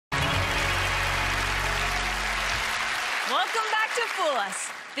Welcome back to Fool Us.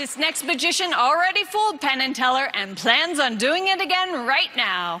 This next magician already fooled Penn Teller and plans on doing it again right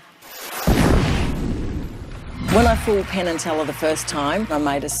now. When I fooled Penn Teller the first time, I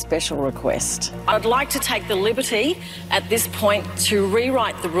made a special request. I'd like to take the liberty at this point to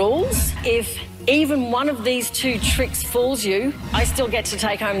rewrite the rules. If even one of these two tricks fools you, I still get to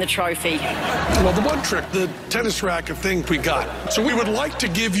take home the trophy. Well, the one trick, the tennis racket thing, we got. So we would like to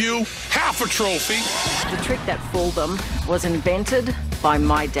give you half a trophy. The trick that fooled them was invented by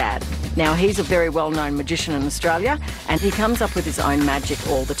my dad. Now, he's a very well-known magician in Australia, and he comes up with his own magic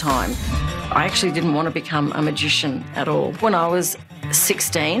all the time. I actually didn't want to become a magician at all. When I was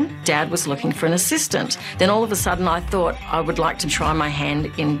 16, Dad was looking for an assistant. Then all of a sudden I thought I would like to try my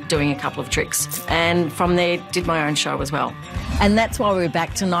hand in doing a couple of tricks. And from there, did my own show as well. And that's why we're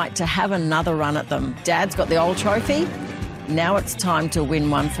back tonight to have another run at them. Dad's got the old trophy. Now it's time to win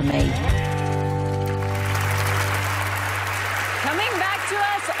one for me. Coming back to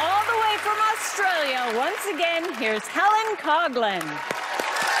us all the way from Australia, once again, here's Helen Coghlan.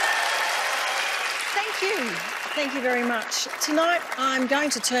 Thank you. Thank you very much. Tonight, I'm going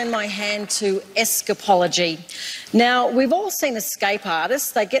to turn my hand to escapology. Now, we've all seen escape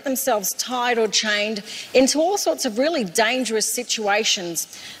artists. They get themselves tied or chained into all sorts of really dangerous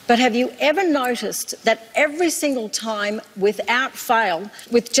situations. But have you ever noticed that every single time, without fail,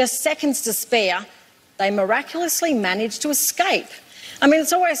 with just seconds to spare, they miraculously manage to escape? I mean,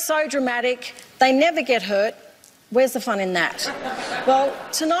 it's always so dramatic. They never get hurt. Where's the fun in that? Well,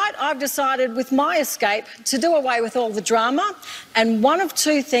 tonight I've decided with my escape to do away with all the drama, and one of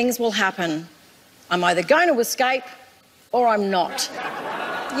two things will happen. I'm either going to escape or I'm not.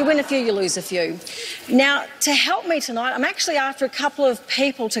 You win a few, you lose a few. Now, to help me tonight, I'm actually after a couple of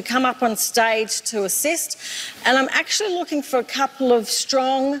people to come up on stage to assist, and I'm actually looking for a couple of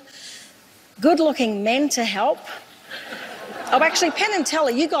strong, good-looking men to help. Oh, actually, Penn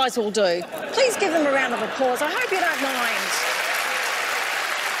Teller, you guys will do. Please give them a round of applause. I hope you don't mind.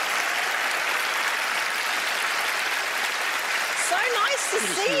 So nice to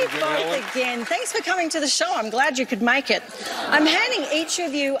see you both again. Thanks for coming to the show. I'm glad you could make it. I'm handing each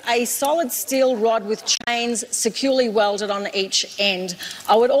of you a solid steel rod with chains securely welded on each end.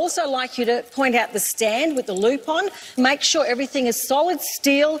 I would also like you to point out the stand with the loop on. Make sure everything is solid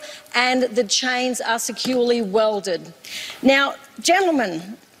steel and the chains are securely welded. Now,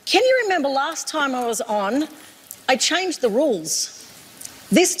 gentlemen, can you remember last time I was on, I changed the rules.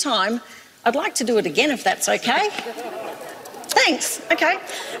 This time, I'd like to do it again if that's okay. Thanks. Okay.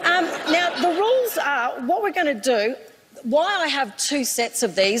 Now, the rules are, what we're going to do, while I have two sets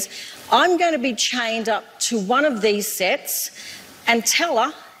of these, I'm going to be chained up to one of these sets, and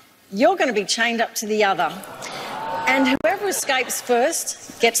Teller, you're going to be chained up to the other. And whoever escapes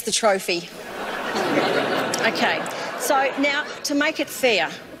first gets the trophy. Okay. So now, to make it fair,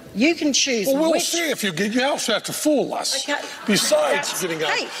 you can choose Well, we'll see if you get. You also have to fool us. Okay. Besides getting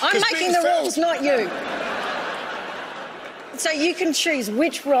out. Hey, I'm making the rules, not you. So you can choose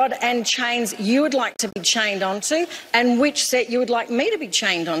which rod and chains you would like to be chained onto and which set you would like me to be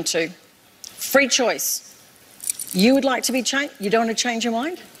chained onto. Free choice. You would like to be chained? You don't want to change your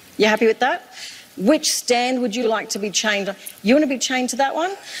mind? You happy with that? Which stand would you like to be chained on? You want to be chained to that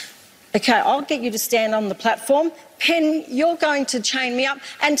one? Okay, I'll get you to stand on the platform. Penn, you're going to chain me up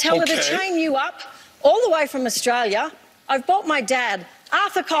and tell her to chain you up all the way from Australia. I've brought my dad,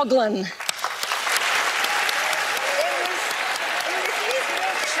 Arthur Coghlan.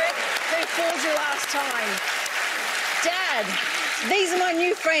 Time. Dad, these are my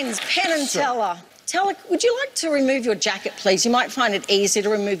new friends, Penn and Teller. Teller, would you like to remove your jacket, please? You might find it easier to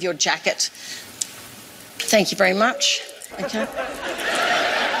remove your jacket. Thank you very much. Okay.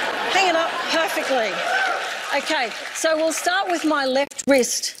 Hang it up perfectly. Okay, so we'll start with my left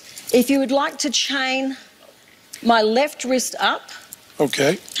wrist. If you would like to chain my left wrist up.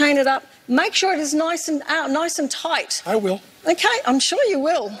 Okay. Chain it up. Make sure it is nice and tight. I will. Okay, I'm sure you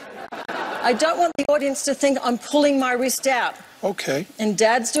will. I don't want the audience to think I'm pulling my wrist out. Okay. And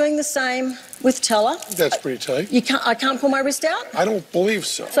Dad's doing the same with Teller. That's pretty tight. I can't pull my wrist out? I don't believe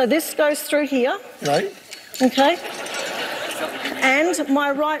so. So this goes through here. Right. Okay. And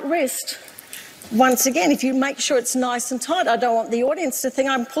my right wrist. Once again, if you make sure it's nice and tight, I don't want the audience to think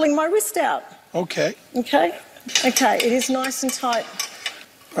I'm pulling my wrist out. Okay. Okay? Okay, it is nice and tight.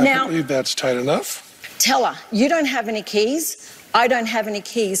 I believe that's tight enough. Teller, you don't have any keys. I don't have any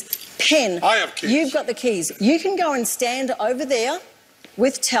keys. Penn, I have keys. You've got the keys. You can go and stand over there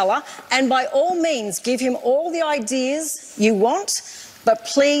with Teller and by all means give him all the ideas you want, but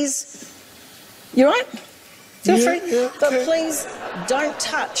please, you right? Feel free. Yeah, okay. But please don't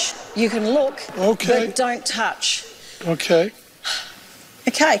touch. You can look, but don't touch. Okay.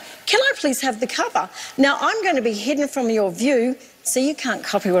 Okay, can I please have the cover? Now, I'm going to be hidden from your view, so you can't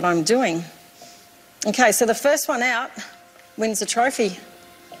copy what I'm doing. Okay, so the first one out wins the trophy.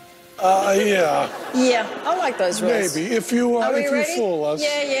 Yeah. Yeah, I like those rules. Maybe, if you fool us.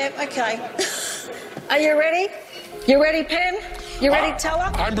 Yeah, okay. Are you ready? You ready, Penn? You ready,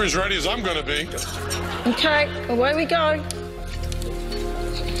 Teller? I'm as ready as I'm going to be. Okay, away we go.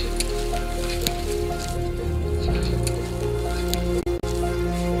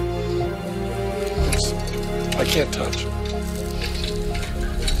 I can't touch.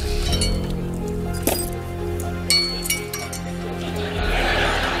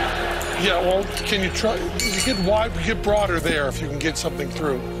 Yeah, well, can you try? You get wide, you get broader there if you can get something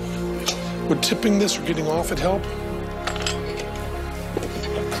through. Would tipping this or getting off it help?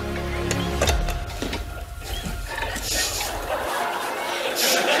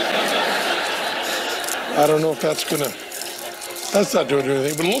 I don't know if that's gonna. That's not doing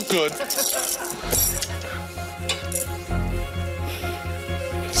anything, but it looked good.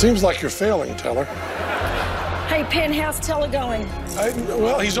 Seems like you're failing, Teller. Hey, Penn, how's Teller going?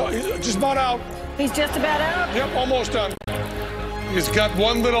 Well, he's just about out. He's just about out? Yep, almost done. He's got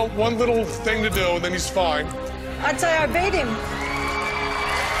one little thing to do, and then he's fine. I'd say I beat him.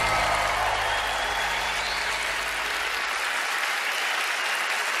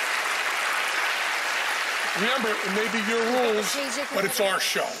 Remember, it may be your rules, but it's our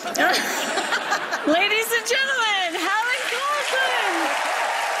show. Ladies and gentlemen, Helen Coghlan.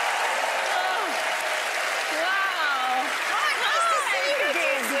 Oh, wow. Hi, nice to see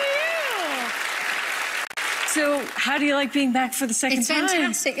you. So, how do you like being back for the second time? It's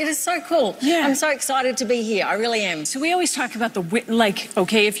fantastic. It is so cool. Yeah. I'm so excited to be here. I really am. So we always talk about the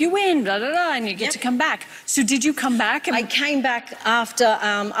okay, if you win, and you get to come back. So did you come back? I came back after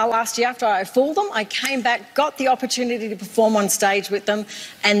last year, after I fooled them. I came back, got the opportunity to perform on stage with them,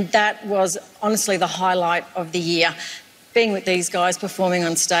 and that was honestly the highlight of the year. Being with these guys performing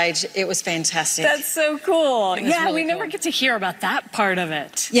on stage, it was fantastic. That's so cool. Yeah, really we never cool. get to hear about that part of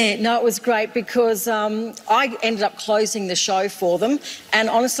it. Yeah, no, it was great because I ended up closing the show for them, and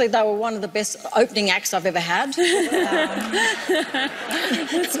honestly, they were one of the best opening acts I've ever had. They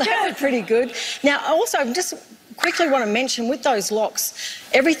were pretty good. Now, also, I just quickly want to mention, with those locks,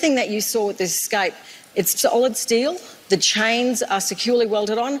 everything that you saw with this escape, it's solid steel, the chains are securely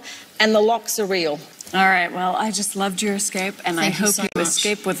welded on, and the locks are real. All right, well, I just loved your escape, and I hope you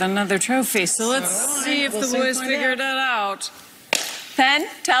escape with another trophy. So let's see if the boys figured it out. Penn,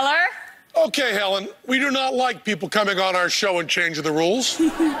 Teller? Okay, Helen, we do not like people coming on our show and changing the rules.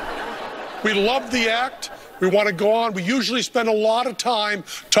 We love the act. We want to go on. We usually spend a lot of time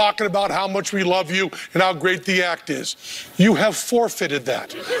talking about how much we love you and how great the act is. You have forfeited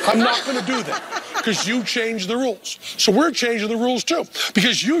that. I'm not going to do that because you changed the rules. So we're changing the rules too,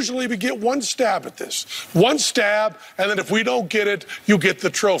 because usually we get one stab at this. One stab, and then if we don't get it, you get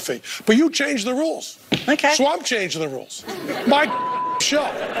the trophy. But you changed the rules. Okay. So I'm changing the rules. My show.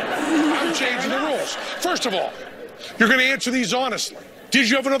 I'm changing the rules. First of all, you're going to answer these honestly. Did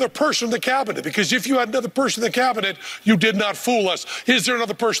you have another person in the cabinet? Because if you had another person in the cabinet, you did not fool us. Is there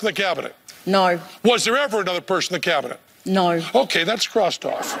another person in the cabinet? No. Was there ever another person in the cabinet? No. Okay, that's crossed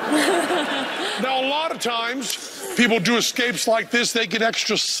off. Now, a lot of times, people do escapes like this. They get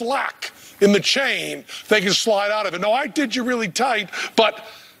extra slack in the chain. They can slide out of it. No, I did you really tight, but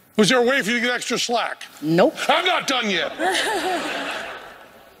was there a way for you to get extra slack? Nope. I'm not done yet.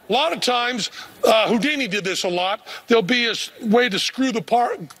 A lot of times, Houdini did this a lot. There'll be a way to screw the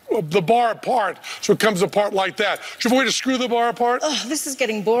bar apart so it comes apart like that. Do you have a way to screw the bar apart? Oh, this is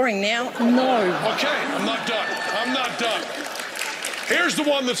getting boring now. No. Okay, I'm not done. I'm not done. Here's the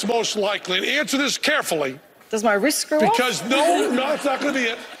one that's most likely. And answer this carefully. Does my wrist screw off? Because no, that's not going to be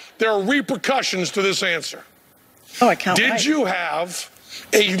it. There are repercussions to this answer. Oh, I can't wait. Did you have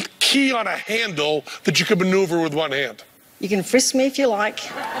a key on a handle that you could maneuver with one hand? You can frisk me if you like.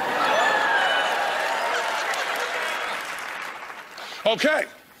 Okay,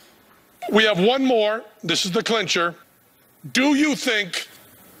 we have one more. This is the clincher. Do you think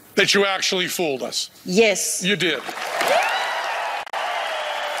that you actually fooled us? Yes. You did. Nicely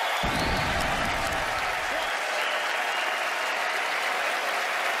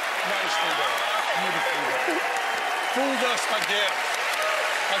done. Beautifully done. Fooled us again.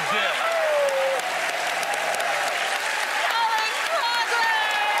 Again.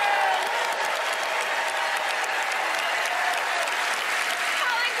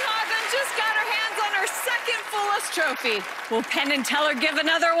 Just got her hands on her second fullest trophy. Will Penn and Teller give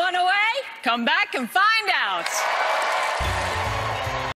another one away? Come back and find out.